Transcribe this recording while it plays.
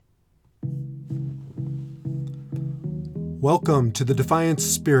Welcome to The Defiant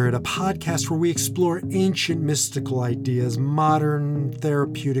Spirit, a podcast where we explore ancient mystical ideas, modern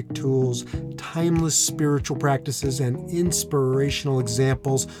therapeutic tools, timeless spiritual practices, and inspirational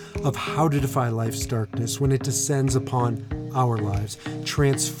examples of how to defy life's darkness when it descends upon our lives,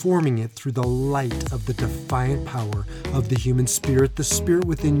 transforming it through the light of the defiant power of the human spirit, the spirit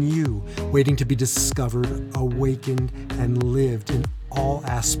within you, waiting to be discovered, awakened, and lived in all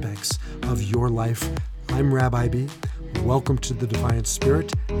aspects of your life. I'm Rabbi B. Welcome to The Defiant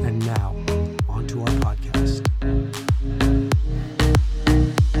Spirit, and now, on to our podcast.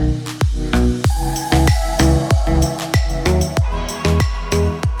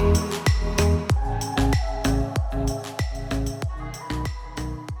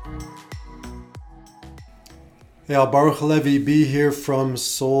 Hey, Baruch Halevi B here from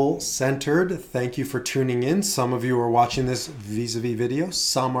Soul Centered. Thank you for tuning in. Some of you are watching this vis-a-vis video.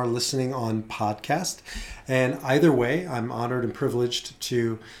 Some are listening on podcast. And either way, I'm honored and privileged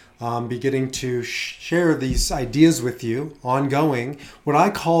to be getting to share these ideas with you ongoing, what I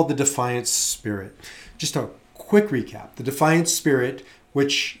call the Defiant Spirit. Just a quick recap. The Defiant Spirit,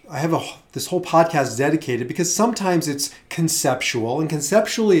 which I have this whole podcast dedicated because sometimes it's conceptual, and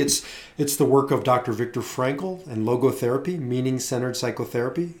conceptually it's the work of Dr. Viktor Frankl and logotherapy, meaning-centered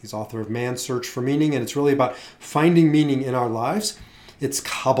psychotherapy. He's author of Man's Search for Meaning, and it's really about finding meaning in our lives. It's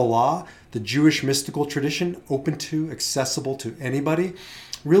Kabbalah, the Jewish mystical tradition, open to, accessible to anybody.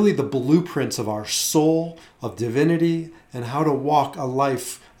 Really the blueprints of our soul, of divinity, and how to walk a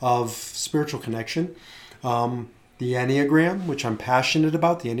life of spiritual connection. The Enneagram, which I'm passionate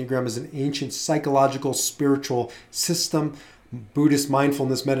about. The Enneagram is an ancient psychological spiritual system, Buddhist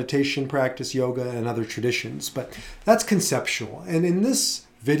mindfulness meditation practice, yoga, and other traditions. But that's conceptual. And in this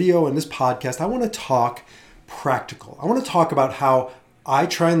video, in this podcast, I want to talk practical. I want to talk about how I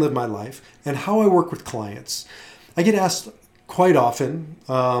try and live my life and how I work with clients. I get asked quite often,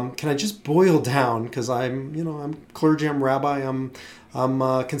 can I just boil down, because I'm clergy, I'm rabbi, I'm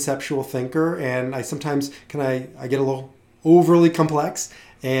a conceptual thinker, and I sometimes I get a little overly complex,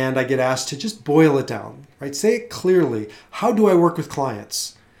 and I get asked to just boil it down, right? Say it clearly. How do I work with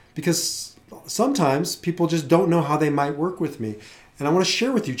clients? Because sometimes people just don't know how they might work with me. And I want to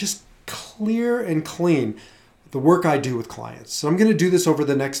share with you just clear and clean the work I do with clients. So I'm going to do this over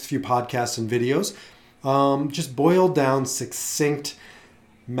the next few podcasts and videos. Just boiled down, succinct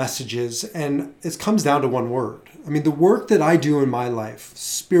messages, and it comes down to one word. I mean, the work that I do in my life,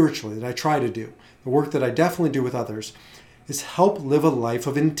 spiritually, that I try to do, the work that I definitely do with others, is help live a life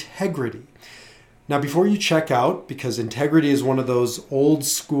of integrity. Now, before you check out, because integrity is one of those old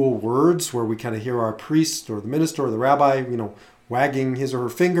school words where we kind of hear our priest or the minister or the rabbi, wagging his or her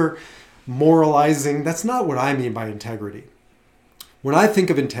finger, moralizing. That's not what I mean by integrity. When I think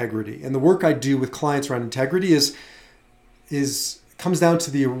of integrity and the work I do with clients around integrity comes down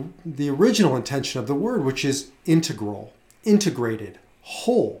to the original intention of the word, which is integral, integrated,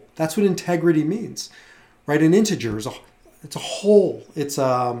 whole. That's what integrity means, right? An integer it's a whole. It's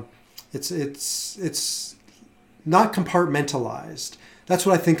not compartmentalized. That's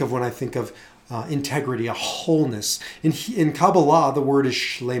what I think of when I think of integrity, a wholeness. In Kabbalah, the word is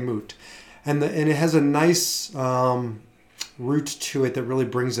shlemut, and it has a nice root to it that really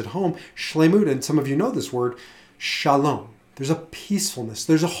brings it home. Shlemut, and some of you know this word, shalom. There's a peacefulness.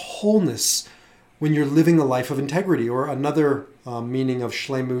 There's a wholeness when you're living a life of integrity. Or another meaning of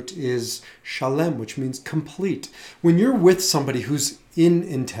shlemut is shalem, which means complete. When you're with somebody who's in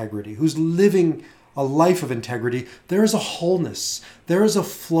integrity, who's living a life of integrity, there is a wholeness. There is a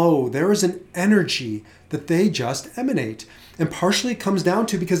flow. There is an energy that they just emanate. And partially it comes down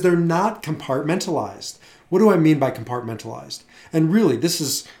to because they're not compartmentalized. What do I mean by compartmentalized? And really, this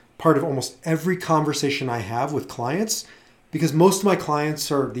is part of almost every conversation I have with clients, because most of my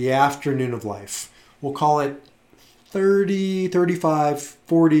clients are the afternoon of life. We'll call it 30, 35,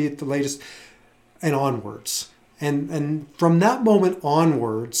 40 at the latest, and onwards. And from that moment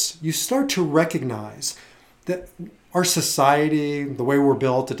onwards, you start to recognize that our society, the way we're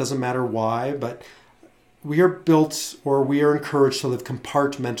built, it doesn't matter why, but we are built, or we are encouraged to live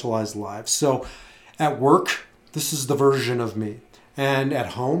compartmentalized lives. So at work, this is the version of me. And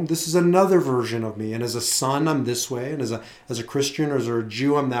at home, this is another version of me. And as a son, I'm this way. And as a Christian or as a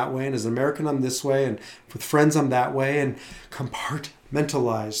Jew, I'm that way. And as an American, I'm this way. And with friends, I'm that way. And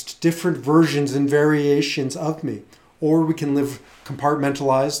compartmentalized, different versions and variations of me. Or we can live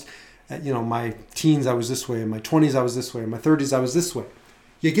compartmentalized. My teens, I was this way. In my 20s, I was this way. In my 30s, I was this way.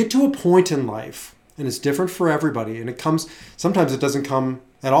 You get to a point in life, and it's different for everybody. And sometimes it doesn't come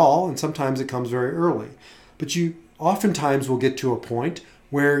at all, and sometimes it comes very early. But you oftentimes will get to a point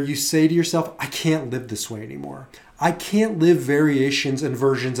where you say to yourself, I can't live this way anymore. I can't live variations and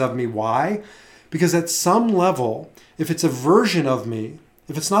versions of me. Why? Because at some level, if it's a version of me,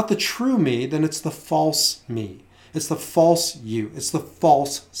 if it's not the true me, then it's the false me. It's the false you. It's the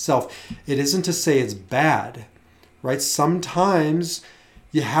false self. It isn't to say it's bad, right? Sometimes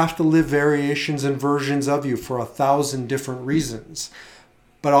you have to live variations and versions of you for 1,000 different reasons.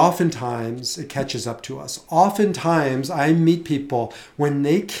 But oftentimes it catches up to us. Oftentimes I meet people when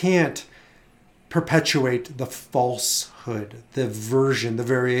they can't perpetuate the falsehood, the version, the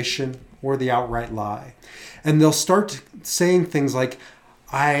variation, or the outright lie. And they'll start saying things like,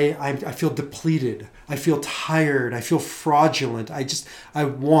 I feel depleted. I feel tired. I feel fraudulent. I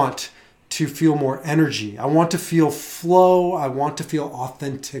want to feel more energy. I want to feel flow. I want to feel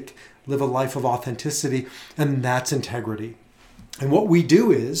authentic, live a life of authenticity. And that's integrity. And what we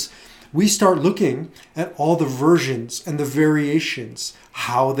do is we start looking at all the versions and the variations,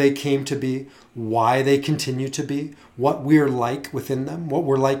 how they came to be, why they continue to be, what we're like within them, what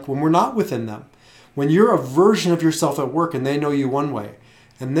we're like when we're not within them. When you're a version of yourself at work and they know you one way,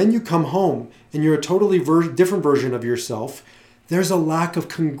 and then you come home and you're a totally different version of yourself, there's a lack of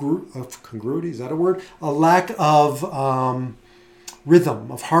congruity, is that a word? A lack of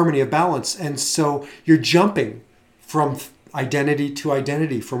rhythm, of harmony, of balance. And so you're jumping from identity to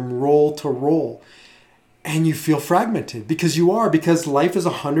identity, from role to role. And you feel fragmented because life is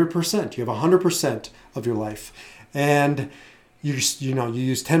 100%. You have 100% of your life. And you use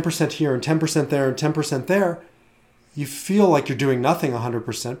 10% here and 10% there and 10% there. You feel like you're doing nothing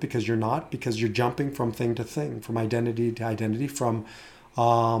 100% because you're not, because you're jumping from thing to thing, from identity to identity, from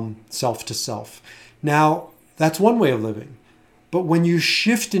self to self. Now, that's one way of living. But when you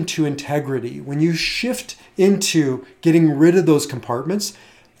shift into integrity, when you shift into getting rid of those compartments,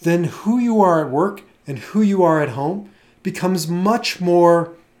 then who you are at work and who you are at home becomes much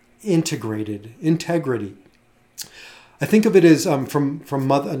more integrated, integrity. I think of it as from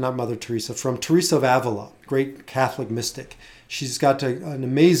Mother Teresa, from Teresa of Avila, great Catholic mystic. She's got an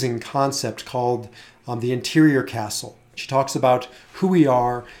amazing concept called the interior castle. She talks about who we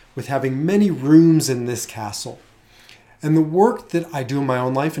are with having many rooms in this castle. And the work that I do in my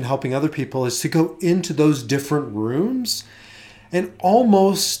own life and helping other people is to go into those different rooms and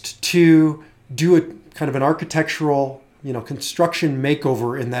almost to do a kind of an architectural, construction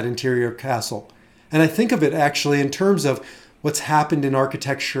makeover in that interior castle. And I think of it actually in terms of what's happened in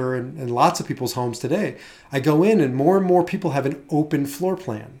architecture and lots of people's homes today. I go in and more people have an open floor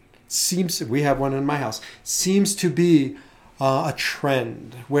plan. We have one in my house. Seems to be a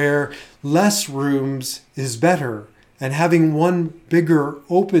trend where less rooms is better. And having one bigger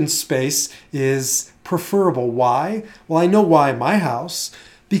open space is preferable. Why? Well, I know why in my house.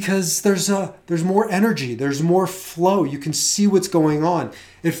 Because there's more energy, there's more flow. You can see what's going on.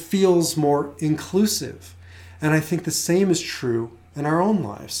 It feels more inclusive. And I think the same is true in our own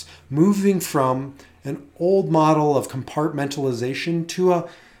lives. Moving from an old model of compartmentalization to a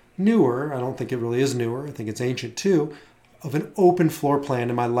newer, I don't think it really is newer, I think it's ancient too, of an open floor plan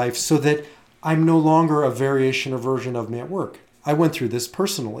in my life so that I'm no longer a variation or version of me at work. I went through this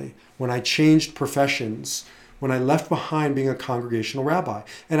personally when I changed professions, when I left behind being a congregational rabbi.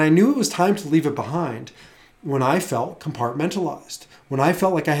 And I knew it was time to leave it behind when I felt compartmentalized, when I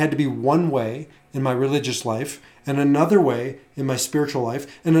felt like I had to be one way in my religious life and another way in my spiritual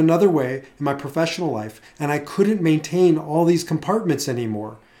life and another way in my professional life. And I couldn't maintain all these compartments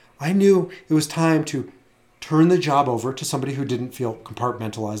anymore. I knew it was time to turn the job over to somebody who didn't feel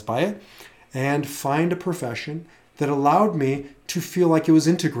compartmentalized by it and find a profession that allowed me to feel like it was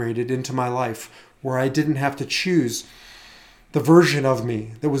integrated into my life, where I didn't have to choose the version of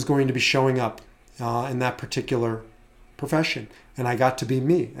me that was going to be showing up in that particular profession. And I got to be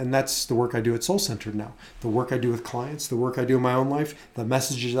me. And that's the work I do at Soul Centered now. The work I do with clients, the work I do in my own life, the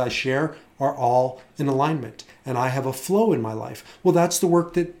messages I share are all in alignment. And I have a flow in my life. Well, that's the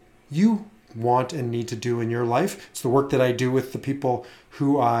work that you want and need to do in your life. It's the work that I do with the people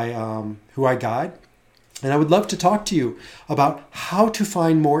who I guide. And I would love to talk to you about how to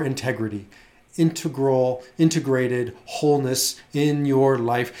find more integrity, integrated wholeness in your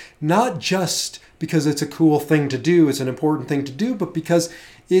life, not just because it's a cool thing to do, it's an important thing to do, but because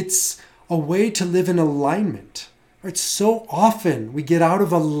it's a way to live in alignment. Right? So often we get out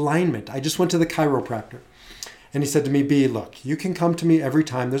of alignment. I just went to the chiropractor and he said to me, B, look, you can come to me every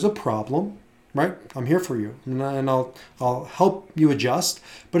time there's a problem, right? I'm here for you and I'll help you adjust.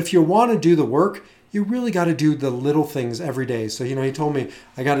 But if you want to do the work, you really got to do the little things every day. So, he told me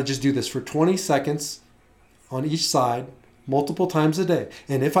I got to just do this for 20 seconds on each side, multiple times a day.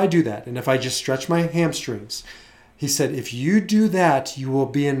 And if I do that, and if I just stretch my hamstrings, He said, if you do that, you will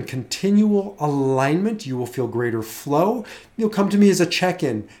be in continual alignment. You will feel greater flow. You'll come to me as a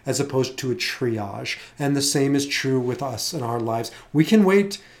check-in as opposed to a triage. And the same is true with us in our lives. We can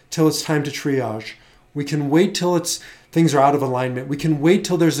wait till it's time to triage. We can wait till things are out of alignment. We can wait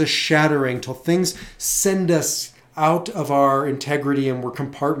till there's a shattering, till things send us out of our integrity and we're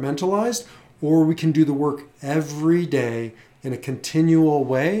compartmentalized. Or we can do the work every day in a continual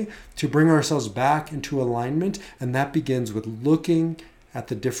way to bring ourselves back into alignment. And that begins with looking at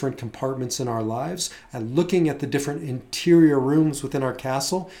the different compartments in our lives and looking at the different interior rooms within our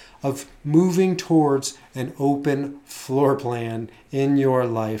castle, of moving towards an open floor plan in your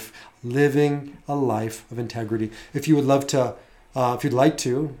life, living a life of integrity. If you would love to, if you'd like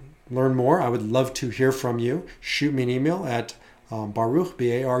to learn more, I would love to hear from you. Shoot me an email at Baruch,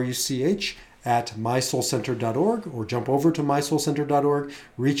 B-A-R-U-C-H, at mysoulcenter.org, or jump over to mysoulcenter.org,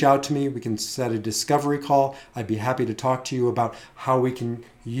 reach out to me. We can set a discovery call. I'd be happy to talk to you about how we can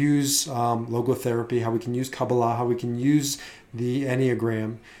use logotherapy, how we can use Kabbalah, how we can use the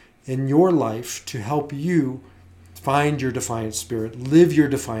Enneagram in your life to help you find your defiant spirit, live your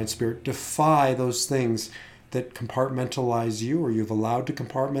defiant spirit, defy those things that compartmentalize you or you've allowed to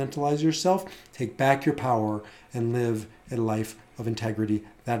compartmentalize yourself. Take back your power and live a life of integrity.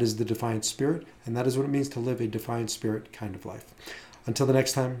 That is the defiant spirit, and that is what it means to live a defiant spirit kind of life. Until the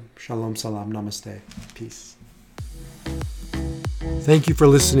next time, shalom, salam, namaste, peace. Thank you for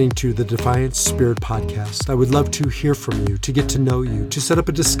listening to the Defiant Spirit podcast. I would love to hear from you, to get to know you, to set up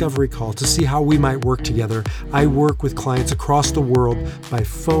a discovery call, to see how we might work together. I work with clients across the world by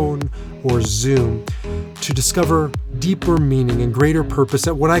phone or Zoom to discover deeper meaning and greater purpose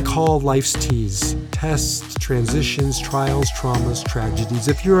at what I call life's T's: tests, transitions, trials, traumas, tragedies.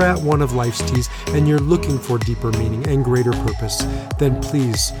 If you're at one of life's T's and you're looking for deeper meaning and greater purpose, then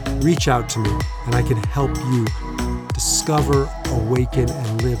please reach out to me and I can help you discover, awaken,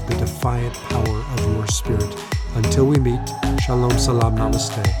 and live the defiant power of your spirit. Until we meet, shalom, salam,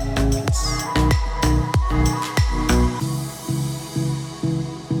 namaste, peace.